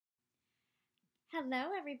Hello,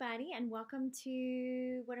 everybody, and welcome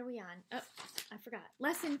to what are we on? Oh, I forgot.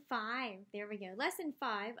 Lesson 5. There we go. Lesson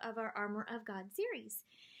 5 of our Armor of God series.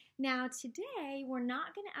 Now, today we're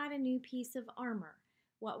not going to add a new piece of armor.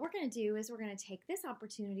 What we're going to do is we're going to take this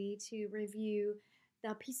opportunity to review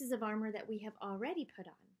the pieces of armor that we have already put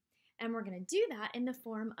on. And we're going to do that in the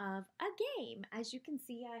form of a game. As you can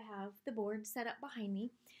see, I have the board set up behind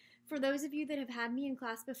me. For those of you that have had me in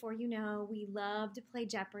class before, you know we love to play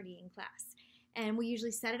Jeopardy in class. And we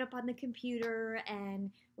usually set it up on the computer and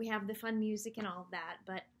we have the fun music and all of that,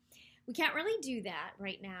 but we can't really do that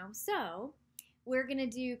right now. So we're going to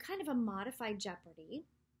do kind of a modified Jeopardy.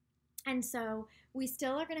 And so we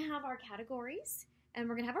still are going to have our categories and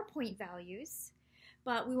we're going to have our point values,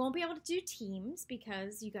 but we won't be able to do teams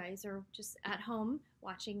because you guys are just at home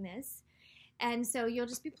watching this. And so you'll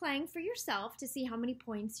just be playing for yourself to see how many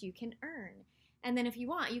points you can earn. And then if you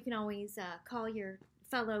want, you can always call your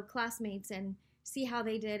fellow classmates and see how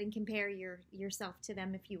they did and compare yourself to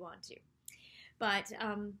them if you want to. But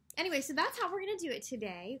anyway, so that's how we're going to do it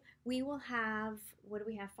today. We will have, what do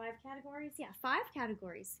we have, 5 categories? Yeah, 5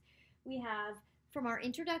 categories. We have from our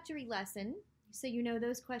introductory lesson, so you know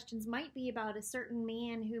those questions might be about a certain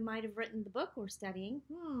man who might have written the book we're studying.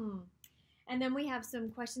 And then we have some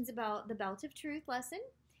questions about the Belt of Truth lesson,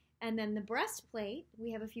 and then the breastplate,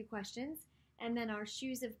 we have a few questions, and then our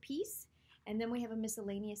shoes of peace. And then we have a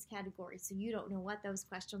miscellaneous category, so you don't know what those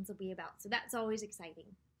questions will be about. So that's always exciting.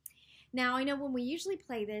 Now, I know when we usually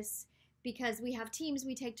play this, because we have teams,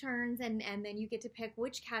 we take turns, and then you get to pick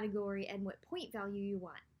which category and what point value you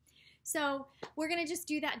want. So we're going to just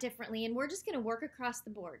do that differently, and we're just going to work across the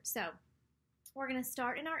board. So we're going to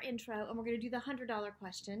start in our intro, and we're going to do the $100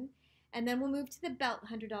 question, and then we'll move to the belt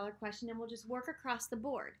 $100 question, and we'll just work across the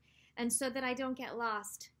board. And so that I don't get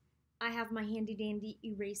lost, I have my handy-dandy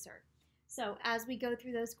eraser. So as we go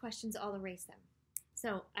through those questions, I'll erase them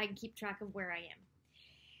so I can keep track of where I am.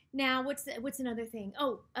 Now, what's another thing?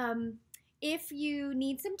 If you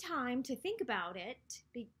need some time to think about it,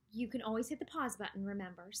 you can always hit the pause button,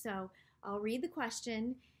 remember. So I'll read the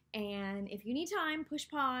question, and if you need time, push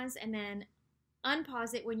pause, and then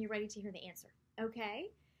unpause it when you're ready to hear the answer, okay?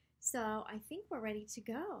 So I think we're ready to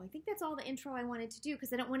go. I think that's all the intro I wanted to do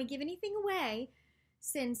because I don't want to give anything away,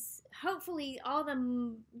 since hopefully all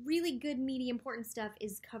the really good, meaty, important stuff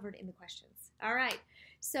is covered in the questions. All right,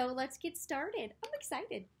 so let's get started. I'm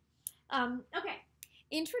excited. Okay,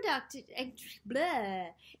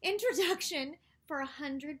 introduction for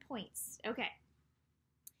 100 points. Okay,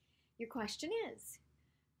 your question is,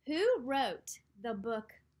 who wrote the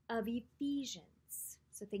book of Ephesians?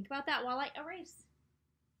 So think about that while I erase.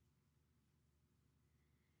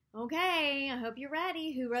 Okay, I hope you're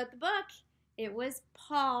ready. Who wrote the book? It was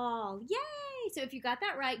Paul. Yay! So if you got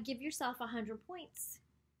that right, give yourself 100 points.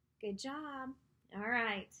 Good job. All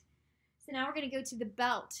right. So now we're going to go to the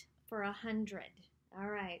belt for 100. All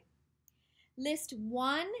right. List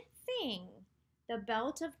one thing the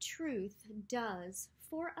belt of truth does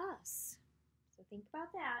for us. So think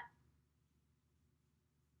about that.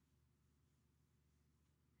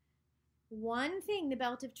 One thing the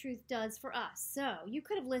belt of truth does for us. So you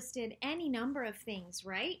could have listed any number of things,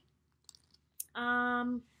 right?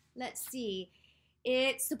 Let's see.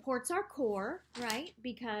 It supports our core, right?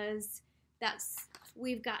 Because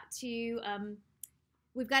we've got to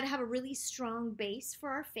have a really strong base for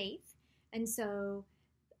our faith. And so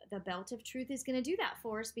the belt of truth is going to do that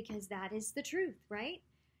for us because that is the truth, right?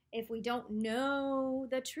 If we don't know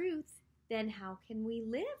the truth, then how can we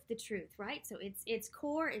live the truth, right? So it's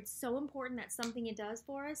core. It's so important. That's something it does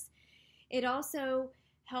for us. It also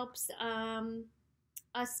helps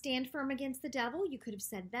us stand firm against the devil. You could have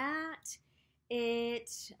said that. It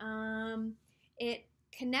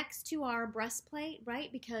connects to our breastplate,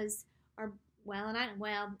 right? Because I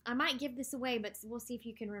might give this away, but we'll see if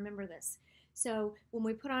you can remember this. So when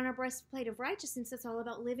we put on our breastplate of righteousness, it's all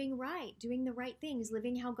about living right, doing the right things,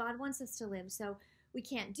 living how God wants us to live. So we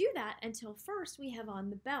can't do that until first we have on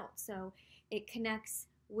the belt. So it connects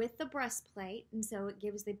with the breastplate, and so it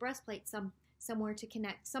gives the breastplate somewhere to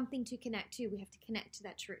connect, something to connect to. We have to connect to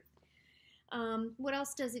that truth. What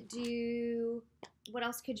else does it do? What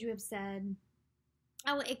else could you have said?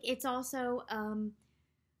 Oh, it's also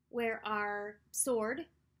where our sword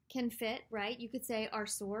can fit, right? You could say our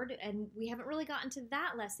sword, and we haven't really gotten to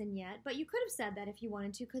that lesson yet, but you could have said that if you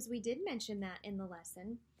wanted to, because we did mention that in the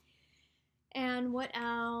lesson. And what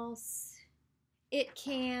else? It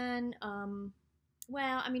can,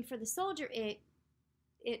 for the soldier, it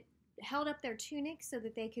held up their tunic so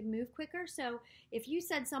that they could move quicker. So if you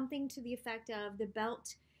said something to the effect of the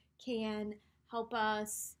belt can help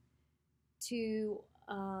us to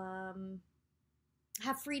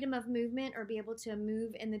have freedom of movement or be able to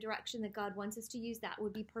move in the direction that God wants us to use, that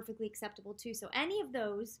would be perfectly acceptable too. So any of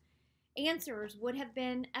those answers would have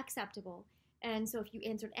been acceptable. And so if you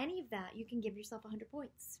answered any of that, you can give yourself 100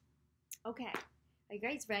 points. Okay. Are you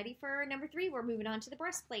guys ready for number 3? We're moving on to the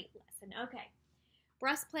breastplate lesson. Okay.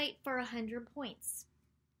 Breastplate for 100 points.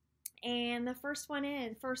 And the first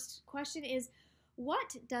question is,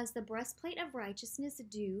 what does the breastplate of righteousness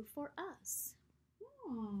do for us?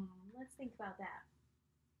 Let's think about that.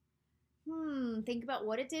 Think about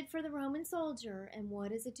what it did for the Roman soldier, and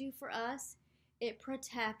what does it do for us? It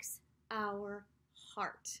protects our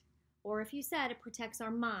heart. Or if you said it protects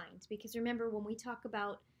our mind, because remember, when we talk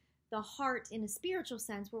about the heart in a spiritual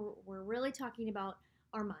sense, we're really talking about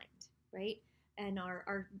our mind, right? And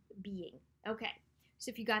our being. Okay, so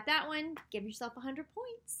if you got that one, give yourself 100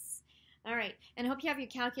 points. All right, and I hope you have your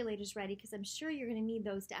calculators ready, because I'm sure you're going to need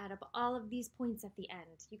those to add up all of these points at the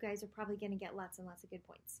end. You guys are probably going to get lots and lots of good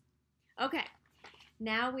points. Okay,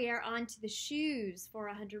 now we are on to the shoes for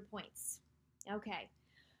 100 points. Okay,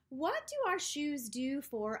 what do our shoes do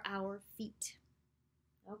for our feet?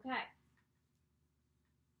 Okay.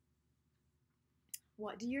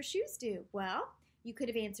 What do your shoes do? Well, you could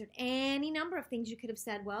have answered any number of things. You could have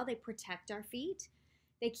said, well, they protect our feet.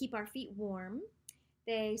 They keep our feet warm.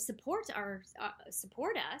 They support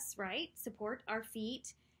us, right? Support our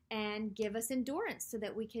feet and give us endurance so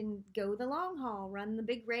that we can go the long haul, run the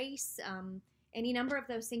big race, any number of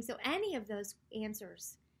those things. So any of those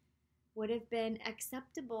answers would have been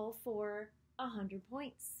acceptable for 100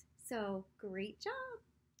 points. So great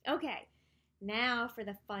job. Okay, now for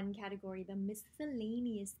the fun category, the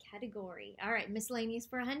miscellaneous category. All right, miscellaneous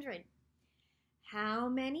for 100. How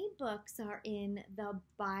many books are in the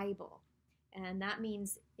Bible? And that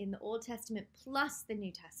means in the Old Testament plus the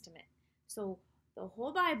New Testament. So the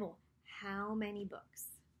whole Bible, how many books?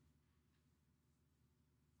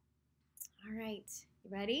 All right,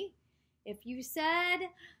 you ready? If you said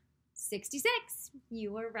 66,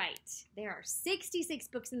 you were right. There are 66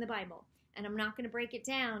 books in the Bible. And I'm not going to break it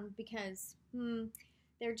down because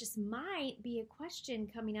there just might be a question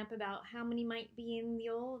coming up about how many might be in the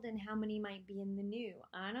Old and how many might be in the New.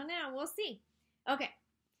 I don't know. We'll see. Okay.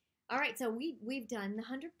 All right, so we've done the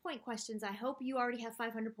 100-point questions. I hope you already have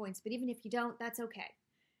 500 points, but even if you don't, that's okay.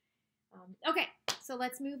 Okay, so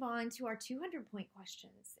let's move on to our 200-point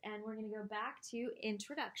questions. And we're going to go back to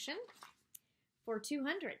introduction for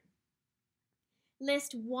 200.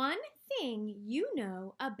 List one thing you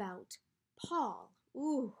know about Paul.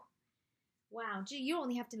 Ooh, wow, you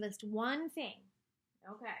only have to list one thing.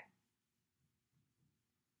 Okay.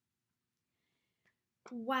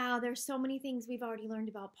 Wow, there's so many things we've already learned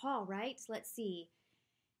about Paul, right? Let's see.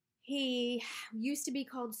 He used to be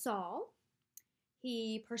called Saul.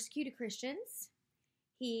 He persecuted Christians.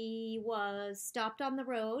 He was stopped on the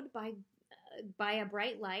road by a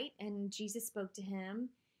bright light, and Jesus spoke to him.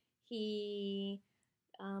 He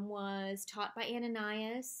was taught by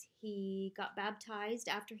Ananias. He got baptized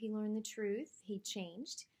after he learned the truth. He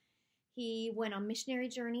changed. He went on missionary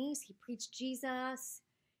journeys. He preached Jesus.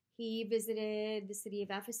 He visited the city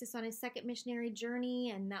of Ephesus on his second missionary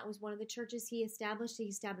journey, and that was one of the churches he established. He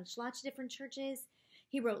established lots of different churches.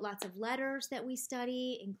 He wrote lots of letters that we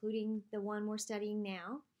study, including the one we're studying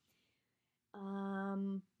now.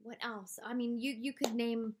 What else? I mean, you could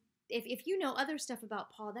name, if you know other stuff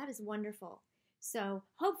about Paul, that is wonderful. So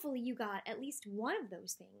hopefully you got at least one of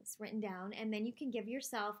those things written down, and then you can give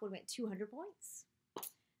yourself, 200 points.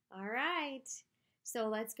 All right. So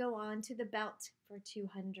let's go on to the belt for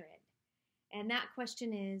 200. And that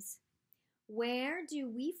question is, where do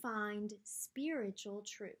we find spiritual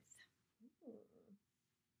truth?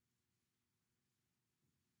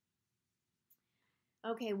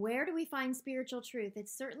 Okay, where do we find spiritual truth?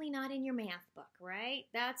 It's certainly not in your math book, right?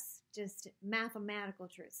 That's just mathematical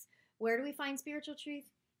truths. Where do we find spiritual truth?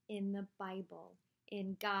 In the Bible,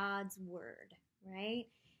 in God's Word, right?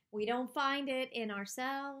 We don't find it in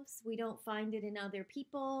ourselves. We don't find it in other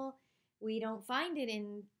people. We don't find it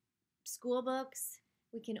in school books.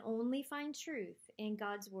 We can only find truth in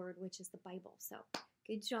God's Word, which is the Bible. So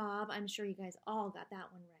good job. I'm sure you guys all got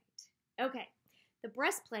that one right. Okay, the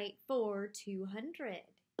breastplate for 200.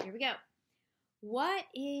 Here we go. What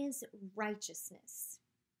is righteousness?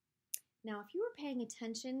 Now, if you were paying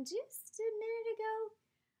attention just a minute ago,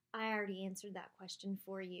 I already answered that question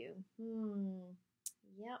for you.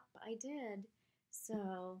 Yep, I did.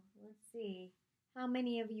 So let's see. How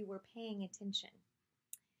many of you were paying attention?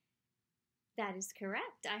 That is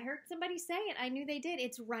correct. I heard somebody say it. I knew they did.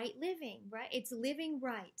 It's right living, right? It's living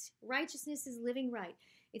right. Righteousness is living right.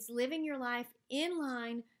 It's living your life in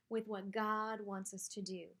line with what God wants us to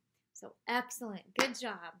do. So excellent. Good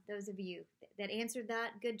job, those of you that answered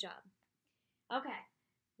that. Good job. Okay,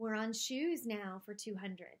 we're on shoes now for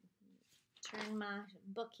 200. Turn my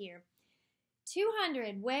book here.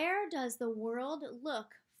 200. Where does the world look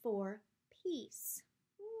for peace?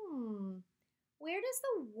 Where does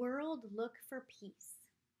the world look for peace?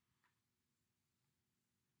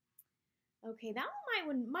 Okay, that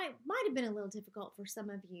one might have been a little difficult for some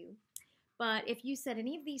of you. But if you said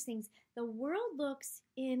any of these things, the world looks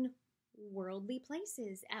in worldly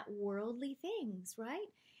places, at worldly things, right?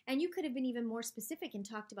 And you could have been even more specific and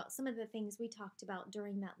talked about some of the things we talked about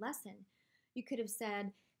during that lesson. You could have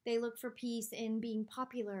said they look for peace in being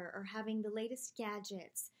popular or having the latest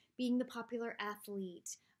gadgets, being the popular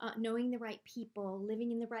athlete, knowing the right people,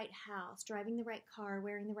 living in the right house, driving the right car,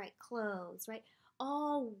 wearing the right clothes, right?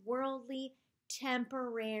 All worldly,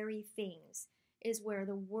 temporary things is where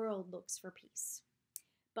the world looks for peace.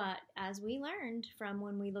 But as we learned from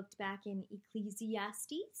when we looked back in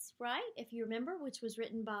Ecclesiastes, right, if you remember, which was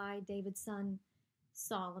written by David's son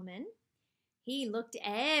Solomon, he looked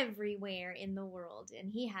everywhere in the world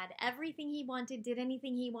and he had everything he wanted, did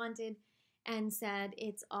anything he wanted, and said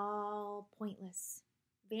it's all pointless.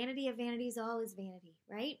 Vanity of vanities, all is vanity,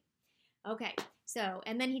 right? Okay, so,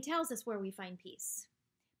 and then he tells us where we find peace.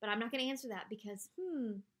 But I'm not going to answer that because,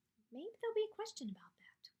 maybe there'll be a question about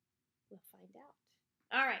that. We'll find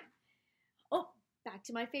out. All right. Oh, back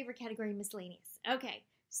to my favorite category, miscellaneous. Okay,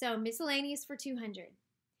 so miscellaneous for 200.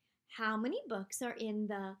 How many books are in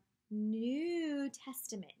the New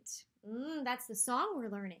Testament? That's the song we're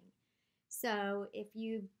learning. So if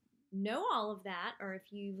you know all of that, or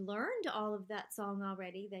if you've learned all of that song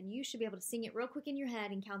already, then you should be able to sing it real quick in your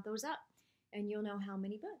head and count those up. And you'll know how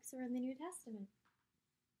many books are in the New Testament.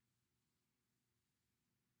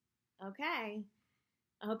 Okay.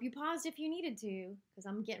 I hope you paused if you needed to, because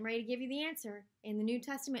I'm getting ready to give you the answer. In the New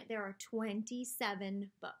Testament, there are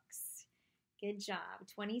 27 books. Good job,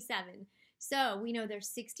 27. So we know there's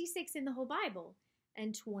 66 in the whole Bible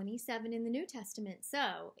and 27 in the New Testament.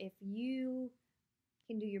 So if you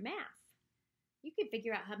can do your math, you can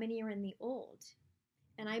figure out how many are in the Old.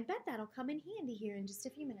 And I bet that'll come in handy here in just a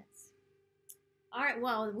few minutes. All right,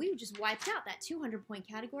 well, we just wiped out that 200-point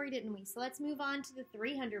category, didn't we? So let's move on to the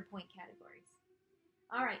 300-point categories.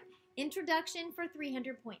 All right, introduction for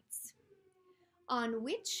 300 points. On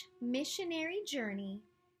which missionary journey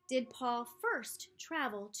did Paul first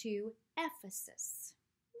travel to Ephesus?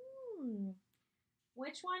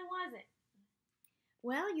 Which one was it?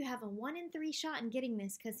 Well, you have a 1 in 3 shot in getting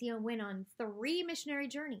this because he went on 3 missionary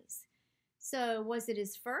journeys. So was it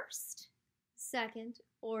his first, second,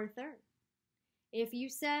 or third? If you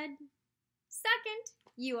said second,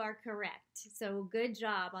 you are correct. So good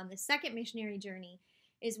job. On the second missionary journey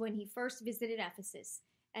is when he first visited Ephesus.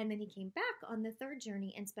 And then he came back on the third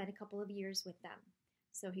journey and spent a couple of years with them.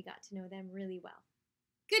 So he got to know them really well.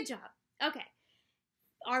 Good job. Okay.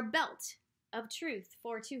 Our belt of truth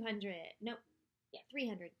for 200. Nope. Yeah,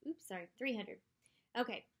 300. Oops, sorry. 300.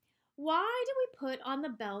 Okay. Why do we put on the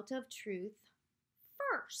belt of truth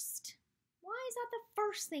first? Why is that the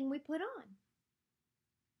first thing we put on?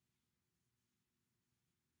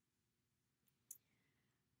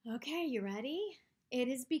 Okay, you ready? It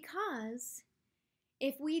is because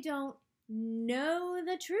if we don't know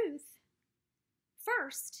the truth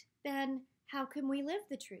first, then how can we live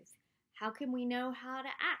the truth? How can we know how to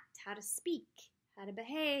act, how to speak, how to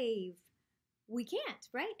behave? We can't,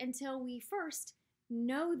 right? Until we first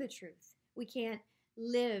know the truth. We can't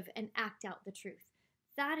live and act out the truth.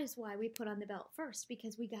 That is why we put on the belt first,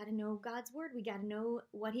 because we got to know God's word. We got to know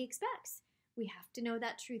what he expects. We have to know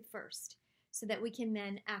that truth first so that we can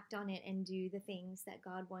then act on it and do the things that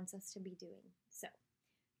God wants us to be doing. So,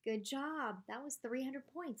 good job. That was 300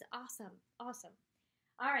 points. Awesome. Awesome.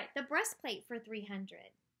 All right, the breastplate for 300.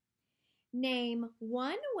 Name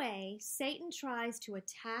one way Satan tries to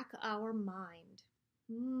attack our mind.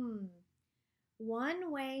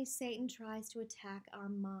 One way Satan tries to attack our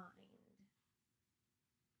mind.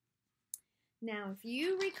 Now, if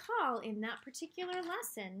you recall in that particular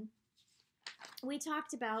lesson, we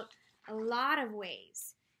talked about a lot of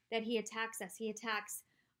ways that he attacks us. He attacks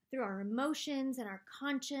through our emotions and our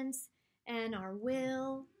conscience and our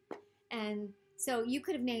will. And so you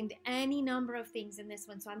could have named any number of things in this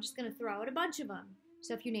one, so I'm just going to throw out a bunch of them.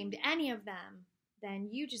 So if you named any of them, then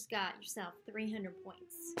you just got yourself 300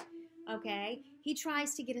 points. Okay? He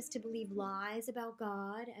tries to get us to believe lies about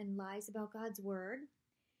God and lies about God's word.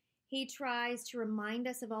 He tries to remind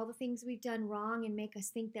us of all the things we've done wrong and make us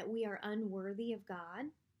think that we are unworthy of God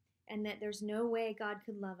and that there's no way God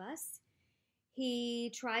could love us.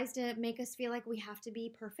 He tries to make us feel like we have to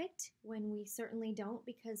be perfect when we certainly don't,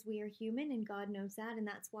 because we are human and God knows that, and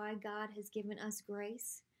that's why God has given us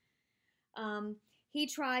grace. He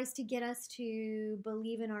tries to get us to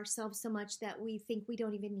believe in ourselves so much that we think we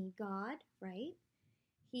don't even need God, right?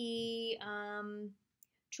 He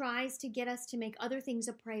tries to get us to make other things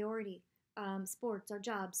a priority, sports, our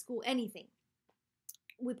job, school, anything.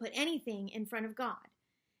 We put anything in front of God.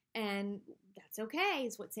 And that's okay,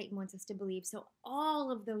 is what Satan wants us to believe. So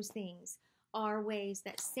all of those things are ways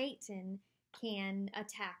that Satan can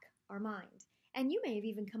attack our mind. And you may have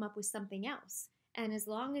even come up with something else. And as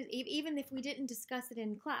long as, even if we didn't discuss it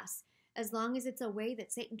in class, as long as it's a way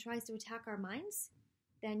that Satan tries to attack our minds,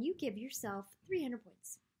 then you give yourself 300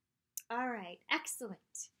 points. All right,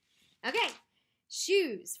 excellent. Okay,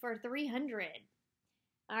 shoes for 300.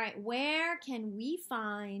 All right, where can we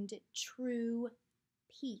find true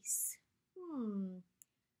peace?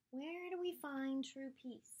 Where do we find true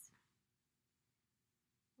peace?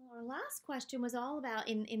 Well, our last question was all about,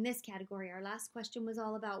 in this category, our last question was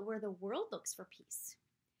all about where the world looks for peace.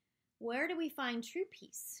 Where do we find true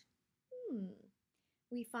peace?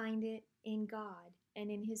 We find it in God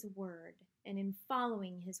and in His Word and in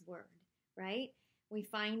following His Word, right? We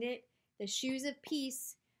find it, the shoes of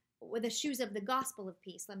peace, or the shoes of the gospel of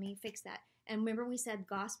peace. Let me fix that. And remember, we said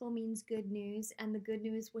gospel means good news, and the good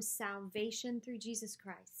news was salvation through Jesus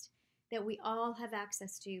Christ that we all have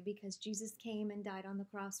access to because Jesus came and died on the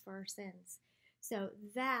cross for our sins. So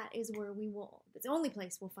that is where we will, it's the only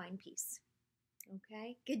place we'll find peace.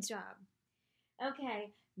 Okay, good job.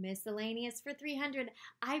 Okay, miscellaneous for 300.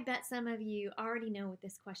 I bet some of you already know what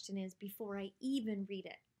this question is before I even read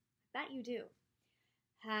it. I bet you do.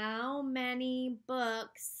 How many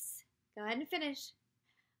books, go ahead and finish,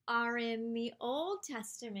 are in the Old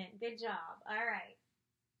Testament? Good job. All right.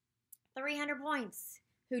 300 points.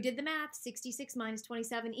 Who did the math? 66 minus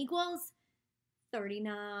 27 equals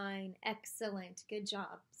 39. Excellent. Good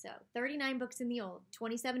job. So 39 books in the Old,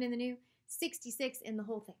 27 in the New, 66 in the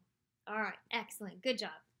whole thing. All right. Excellent. Good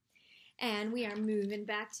job. And we are moving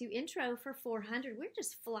back to intro for 400. We're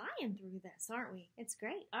just flying through this, aren't we? It's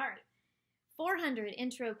great. All right. 400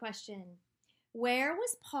 intro question. Where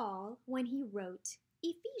was Paul when he wrote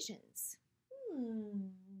Ephesians?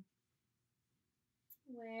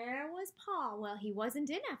 Where was Paul? Well, he wasn't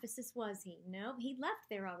in Ephesus, was he? No, he left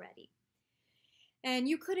there already. And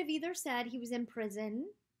you could have either said he was in prison,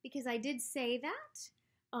 because I did say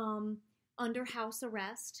that, under house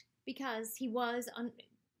arrest, because he was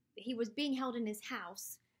being held in his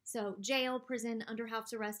house. So jail, prison, under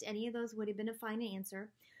house arrest, any of those would have been a fine answer.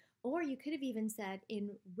 Or you could have even said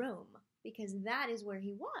in Rome, because that is where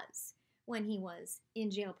he was when he was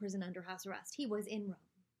in jail, prison, under house arrest. He was in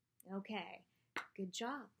Rome. Okay, good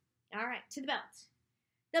job. All right, to the belt.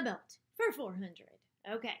 The belt for 400.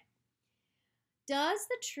 Okay. Does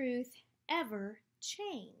the truth ever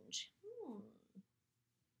change?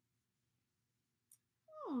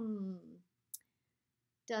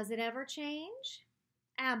 Does it ever change?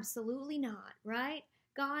 Absolutely not, right?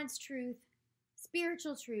 God's truth,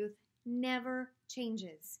 spiritual truth, never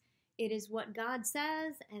changes. It is what God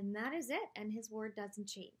says, and that is it, and His Word doesn't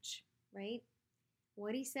change, right?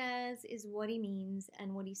 What He says is what He means,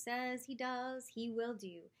 and what He says He does, He will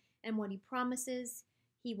do, and what He promises,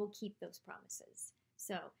 He will keep those promises.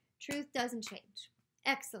 So, truth doesn't change.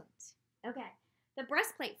 Excellent. Okay, the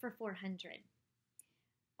breastplate for 400.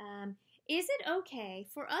 Is it okay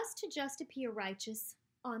for us to just appear righteous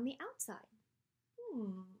on the outside?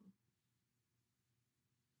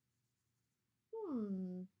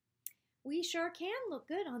 We sure can look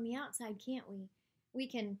good on the outside, can't we? We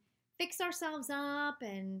can fix ourselves up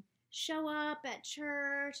and show up at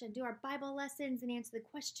church and do our Bible lessons and answer the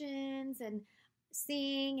questions and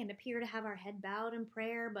sing and appear to have our head bowed in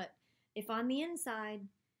prayer. But if on the inside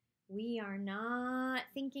we are not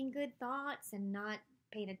thinking good thoughts and not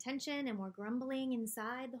paying attention and we're grumbling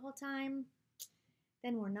inside the whole time,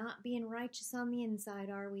 then we're not being righteous on the inside,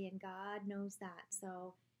 are we? And God knows that.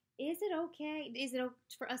 So is it okay? Is it okay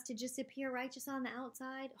for us to just appear righteous on the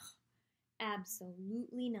outside? Oh,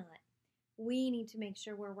 absolutely not. We need to make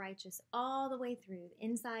sure we're righteous all the way through, the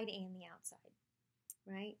inside and the outside.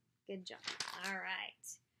 Right? Good job. All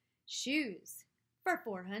right. Shoes for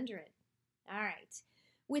 400. All right.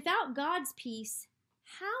 Without God's peace,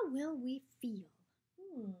 how will we feel?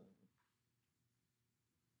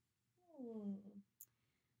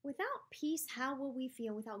 Without peace, how will we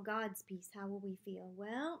feel? Without God's peace, how will we feel?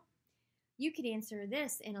 Well, you could answer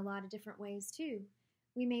this in a lot of different ways too.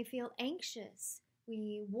 We may feel anxious,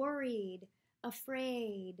 worried,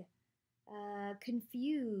 afraid,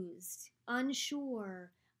 confused,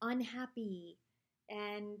 unsure, unhappy,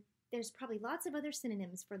 And there's probably lots of other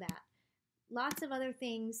synonyms for that. Lots of other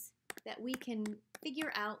things that we can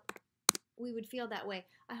figure out. We would feel that way.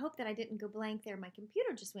 I hope that I didn't go blank there. My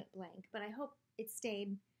computer just went blank, but I hope it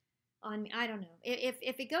stayed on me. I don't know. If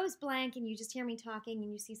it goes blank and you just hear me talking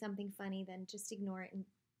and you see something funny, then just ignore it and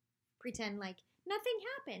pretend like nothing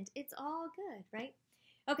happened. It's all good, right?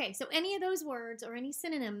 Okay, so any of those words or any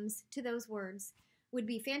synonyms to those words would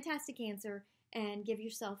be fantastic answer and give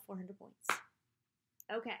yourself 400 points.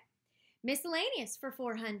 Okay, miscellaneous for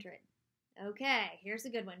 400. Okay, here's a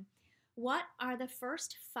good one. What are the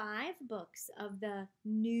first 5 books of the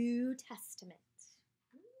New Testament?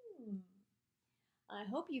 I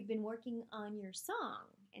hope you've been working on your song.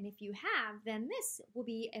 And if you have, then this will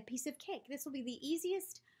be a piece of cake. This will be the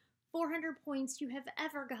easiest 400 points you have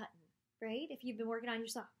ever gotten, right? If you've been working on your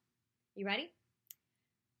song. You ready?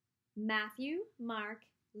 Matthew, Mark,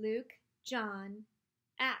 Luke, John,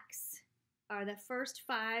 Acts are the first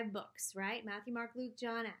 5 books, right? Matthew, Mark, Luke,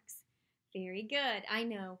 John, Acts. Very good. I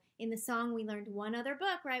know. In the song, we learned one other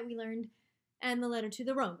book, right? We learned and the letter to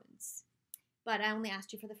the Romans. But I only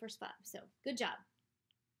asked you for the first 5, so good job.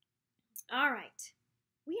 All right.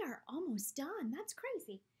 We are almost done. That's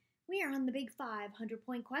crazy. We are on the big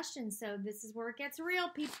 500-point question, so this is where it gets real,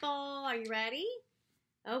 people. Are you ready?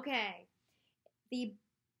 Okay. The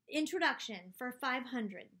introduction for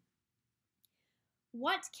 500.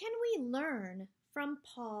 What can we learn from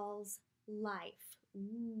Paul's life?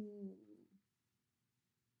 Ooh.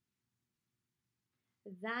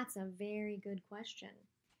 That's a very good question.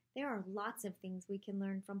 There are lots of things we can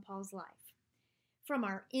learn from Paul's life. From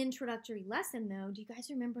our introductory lesson, though, do you guys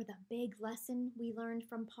remember the big lesson we learned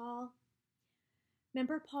from Paul?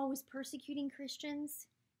 Remember, Paul was persecuting Christians,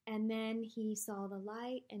 and then he saw the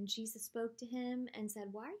light, and Jesus spoke to him and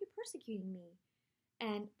said, "Why are you persecuting me?"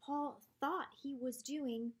 And Paul thought he was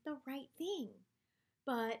doing the right thing.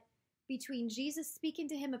 But between Jesus speaking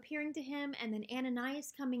to him, appearing to him, and then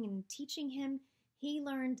Ananias coming and teaching him, he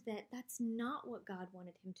learned that that's not what God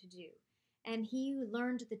wanted him to do. And he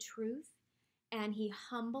learned the truth, and he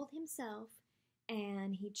humbled himself,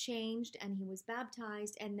 and he changed, and he was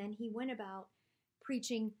baptized, and then he went about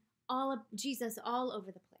preaching all of Jesus all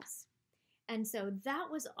over the place. And so that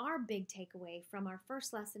was our big takeaway from our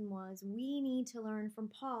first lesson was we need to learn from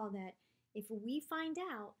Paul that if we find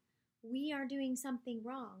out we are doing something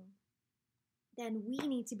wrong, then we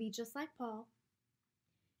need to be just like Paul,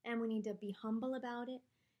 and we need to be humble about it,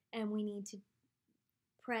 and we need to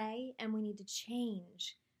pray, and we need to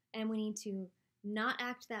change, and we need to not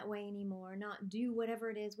act that way anymore, not do whatever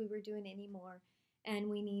it is we were doing anymore, and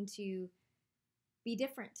we need to be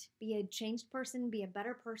different, be a changed person, be a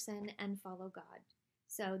better person, and follow God.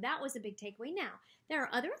 So that was a big takeaway. Now, there are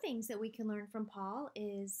other things that we can learn from Paul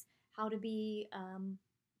is how to be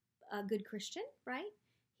a good Christian, right?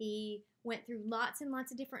 He went through lots and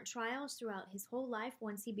lots of different trials throughout his whole life.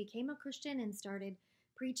 Once he became a Christian and started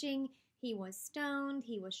preaching, he was stoned,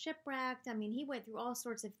 he was shipwrecked. I mean, he went through all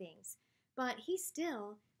sorts of things. But he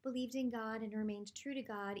still believed in God and remained true to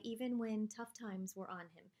God even when tough times were on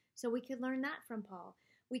him. So we could learn that from Paul.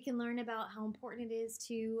 We can learn about how important it is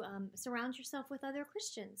to surround yourself with other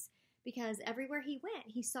Christians because everywhere he went,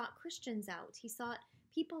 he sought Christians out. He sought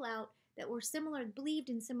people out that were similar, believed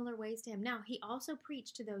in similar ways to him. Now, he also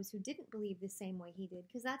preached to those who didn't believe the same way he did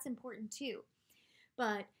because that's important too.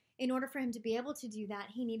 But in order for him to be able to do that,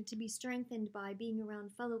 he needed to be strengthened by being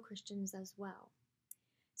around fellow Christians as well.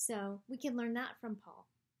 So we can learn that from Paul.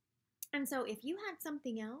 And so if you had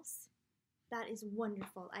something else, that is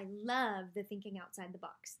wonderful. I love the thinking outside the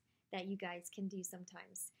box that you guys can do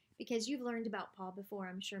sometimes because you've learned about Paul before.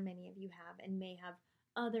 I'm sure many of you have and may have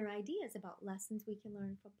other ideas about lessons we can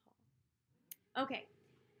learn from Paul. Okay,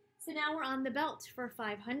 so now we're on the belt for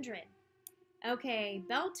 500. Okay,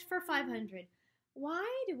 belt for 500.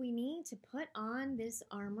 Why do we need to put on this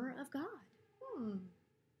armor of God?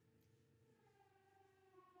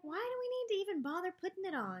 Why do we need to even bother putting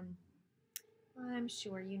it on? I'm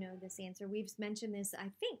sure you know this answer. We've mentioned this, I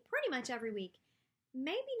think, pretty much every week.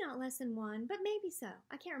 Maybe not lesson 1, but maybe so.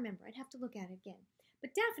 I can't remember. I'd have to look at it again.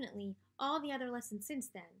 But definitely, all the other lessons since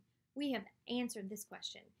then, we have answered this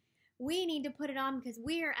question. We need to put it on because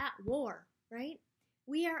we are at war, right?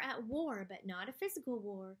 We are at war, but not a physical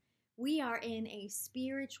war. We are in a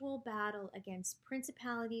spiritual battle against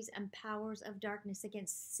principalities and powers of darkness,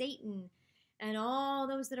 against Satan and all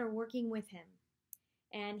those that are working with him.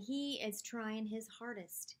 And he is trying his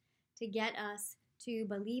hardest to get us to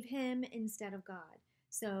believe him instead of God.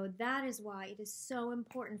 So that is why it is so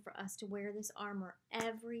important for us to wear this armor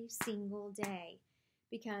every single day.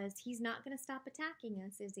 Because he's not going to stop attacking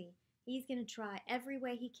us, is he? He's going to try every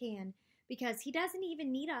way he can because he doesn't even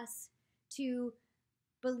need us to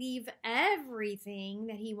believe everything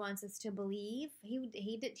that he wants us to believe.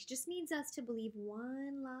 He just needs us to believe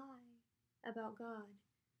one lie about God,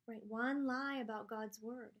 right? One lie about God's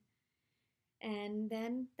word. And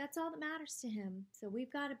then that's all that matters to him. So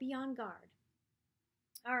we've got to be on guard.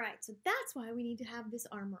 All right, so that's why we need to have this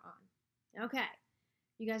armor on. Okay,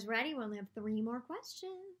 you guys ready? We only have 3 more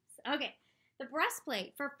questions. Okay, the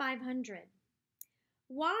breastplate for 500.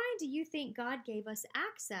 Why do you think God gave us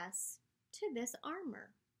access to this armor?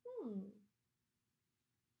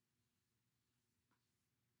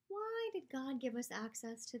 Why did God give us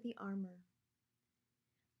access to the armor?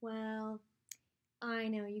 Well, I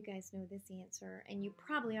know you guys know this answer, and you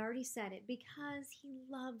probably already said it, because he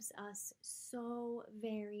loves us so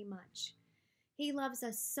very much. He loves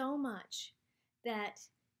us so much that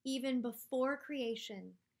even before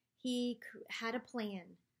creation, he had a plan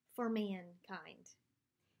for mankind.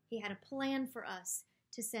 He had a plan for us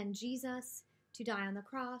to send Jesus to die on the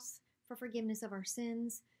cross for forgiveness of our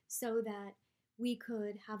sins, so that we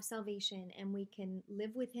could have salvation and we can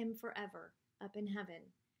live with him forever up in heaven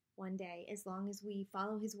one day, as long as we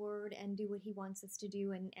follow his word and do what he wants us to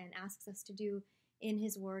do and asks us to do in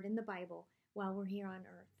his word in the Bible while we're here on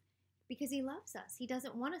earth. Because he loves us. He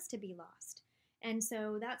doesn't want us to be lost. And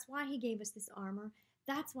so that's why he gave us this armor.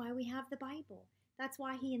 That's why we have the Bible. That's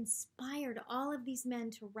why he inspired all of these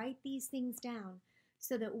men to write these things down,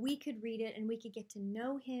 so that we could read it and we could get to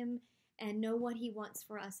know him and know what he wants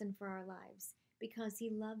for us and for our lives, because he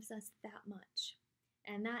loves us that much.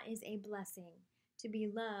 And that is a blessing, to be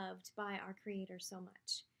loved by our Creator so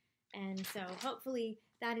much. And so hopefully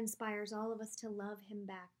that inspires all of us to love him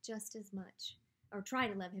back just as much, or try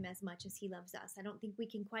to love him as much as he loves us. I don't think we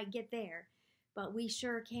can quite get there, but we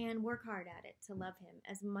sure can work hard at it to love him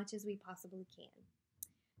as much as we possibly can.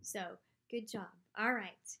 So, good job. All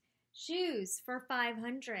right. Shoes for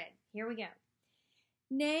 500. Here we go.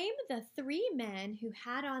 Name the 3 men who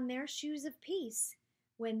had on their shoes of peace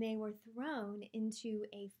when they were thrown into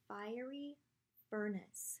a fiery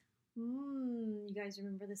furnace. You guys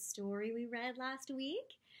remember the story we read last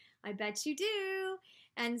week? I bet you do.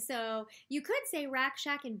 And so you could say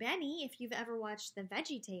Rakshak and Benny if you've ever watched the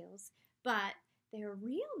VeggieTales, but their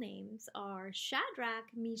real names are Shadrach,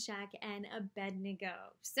 Meshach, and Abednego.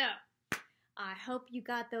 So I hope you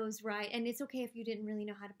got those right. And it's okay if you didn't really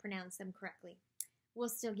know how to pronounce them correctly. We'll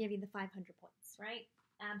still give you the 500 points, right?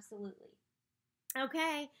 Absolutely.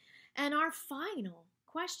 Okay, and our final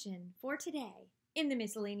question for today in the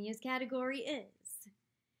miscellaneous category is,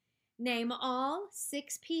 name all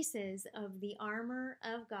 6 pieces of the armor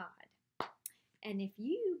of God. And if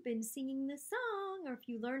you've been singing the song, or if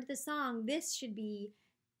you learned the song, this should be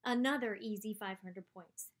another easy 500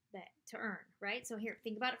 points to earn, right? So here,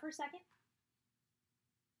 think about it for a second.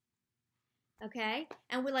 Okay,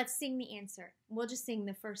 and let's sing the answer. We'll just sing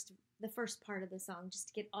the first part of the song, just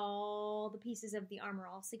to get all the pieces of the armor,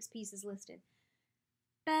 all 6 pieces listed.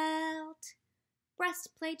 Belt,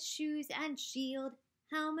 breastplate, shoes, and shield,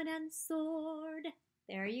 helmet, and sword.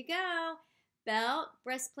 There you go. Belt,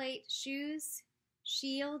 breastplate, shoes,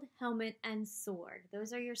 shield, helmet, and sword.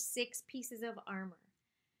 Those are your 6 pieces of armor.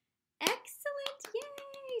 Excellent!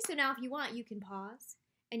 Yay! So now if you want, you can pause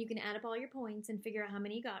and you can add up all your points and figure out how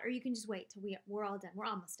many you got, or you can just wait till we're all done. We're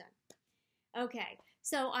almost done. Okay,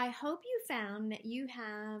 so I hope you found that you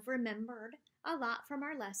have remembered a lot from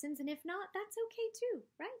our lessons, and if not, that's okay too,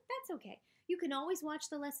 right? That's okay. You can always watch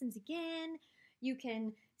the lessons again. You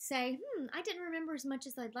can say, I didn't remember as much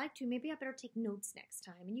as I'd like to. Maybe I better take notes next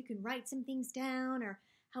time. And you can write some things down, or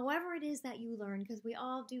however it is that you learn, because we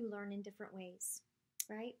all do learn in different ways,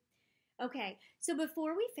 right? Okay, so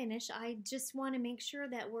before we finish, I just want to make sure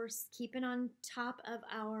that we're keeping on top of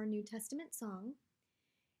our New Testament song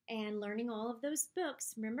and learning all of those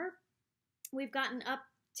books. Remember, we've gotten up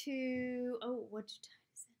to, what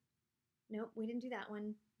Titus? Nope, we didn't do that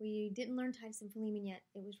one. We didn't learn Titus and Philemon yet.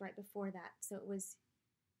 It was right before that. So it was,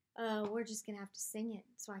 we're just going to have to sing it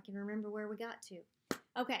so I can remember where we got to.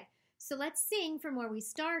 Okay, so let's sing from where we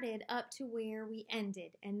started up to where we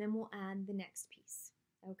ended, and then we'll add the next piece.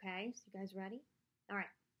 Okay, so you guys ready? All right.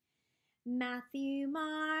 Matthew,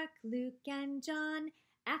 Mark, Luke, and John,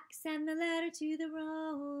 Acts and the letter to the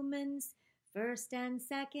Romans, 1st and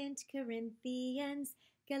 2nd Corinthians,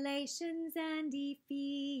 Galatians and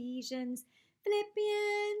Ephesians,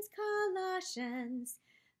 Philippians, Colossians,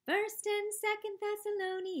 1st and 2nd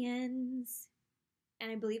Thessalonians.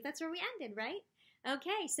 And I believe that's where we ended, right?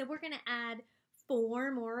 Okay, so we're going to add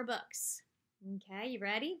 4 more books. Okay, you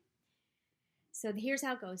ready? So here's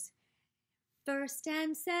how it goes. 1st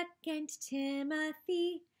and 2nd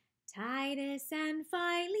Timothy, Titus and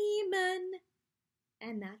Philemon.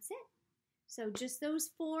 And that's it. So just those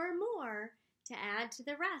 4 more to add to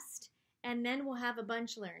the rest. And then we'll have a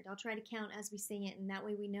bunch learned. I'll try to count as we sing it, and that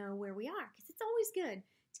way we know where we are. Because it's always good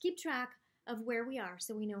to keep track of where we are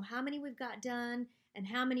so we know how many we've got done and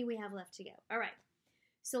how many we have left to go. All right.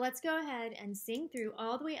 So let's go ahead and sing through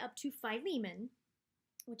all the way up to Philemon,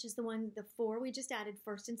 which is the 4 we just added,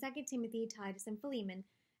 1st and 2nd Timothy, Titus, and Philemon,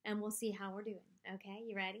 and we'll see how we're doing. Okay,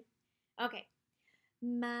 you ready? Okay.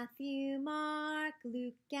 Matthew, Mark,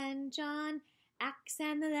 Luke, and John, Acts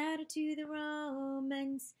and the letter to the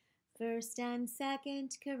Romans, 1st and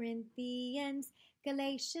 2nd Corinthians,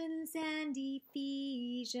 Galatians and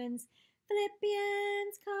Ephesians,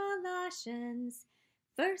 Philippians, Colossians,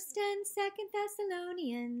 1st and 2nd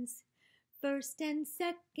Thessalonians, 1st and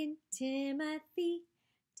 2nd Timothy,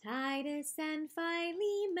 Titus and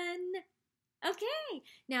Philemon. Okay,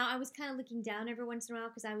 now I was kind of looking down every once in a while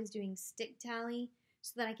because I was doing stick tally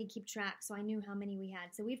so that I could keep track so I knew how many we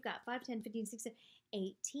had. So we've got 5, 10, 15, 16,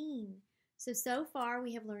 18. So far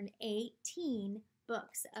we have learned 18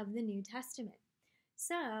 books of the New Testament.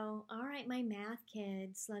 So, all right, my math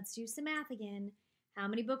kids, let's do some math again. How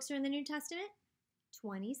many books are in the New Testament?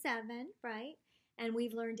 27, right? And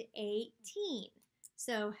we've learned 18.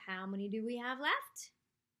 So how many do we have left?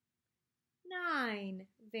 9.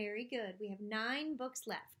 Very good. We have 9 books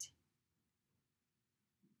left.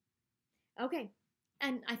 Okay.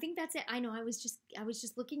 And I think that's it. I know I was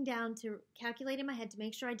just looking down to calculate in my head to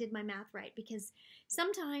make sure I did my math right, because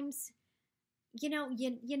sometimes you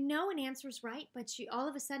know an answer's right, but you all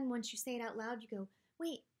of a sudden once you say it out loud you go,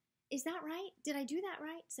 "Wait, is that right? Did I do that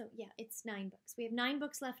right?" So yeah, it's 9 books. We have 9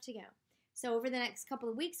 books left to go. So over the next couple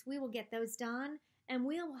of weeks, we will get those done, and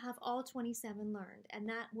we will have all 27 learned, and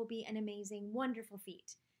that will be an amazing, wonderful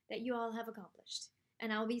feat that you all have accomplished,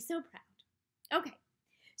 and I'll be so proud. Okay,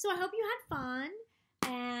 so I hope you had fun,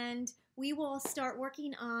 and we will start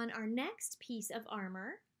working on our next piece of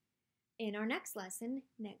armor in our next lesson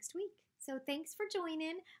next week. So thanks for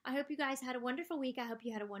joining. I hope you guys had a wonderful week. I hope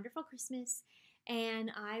you had a wonderful Christmas,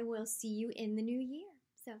 and I will see you in the new year.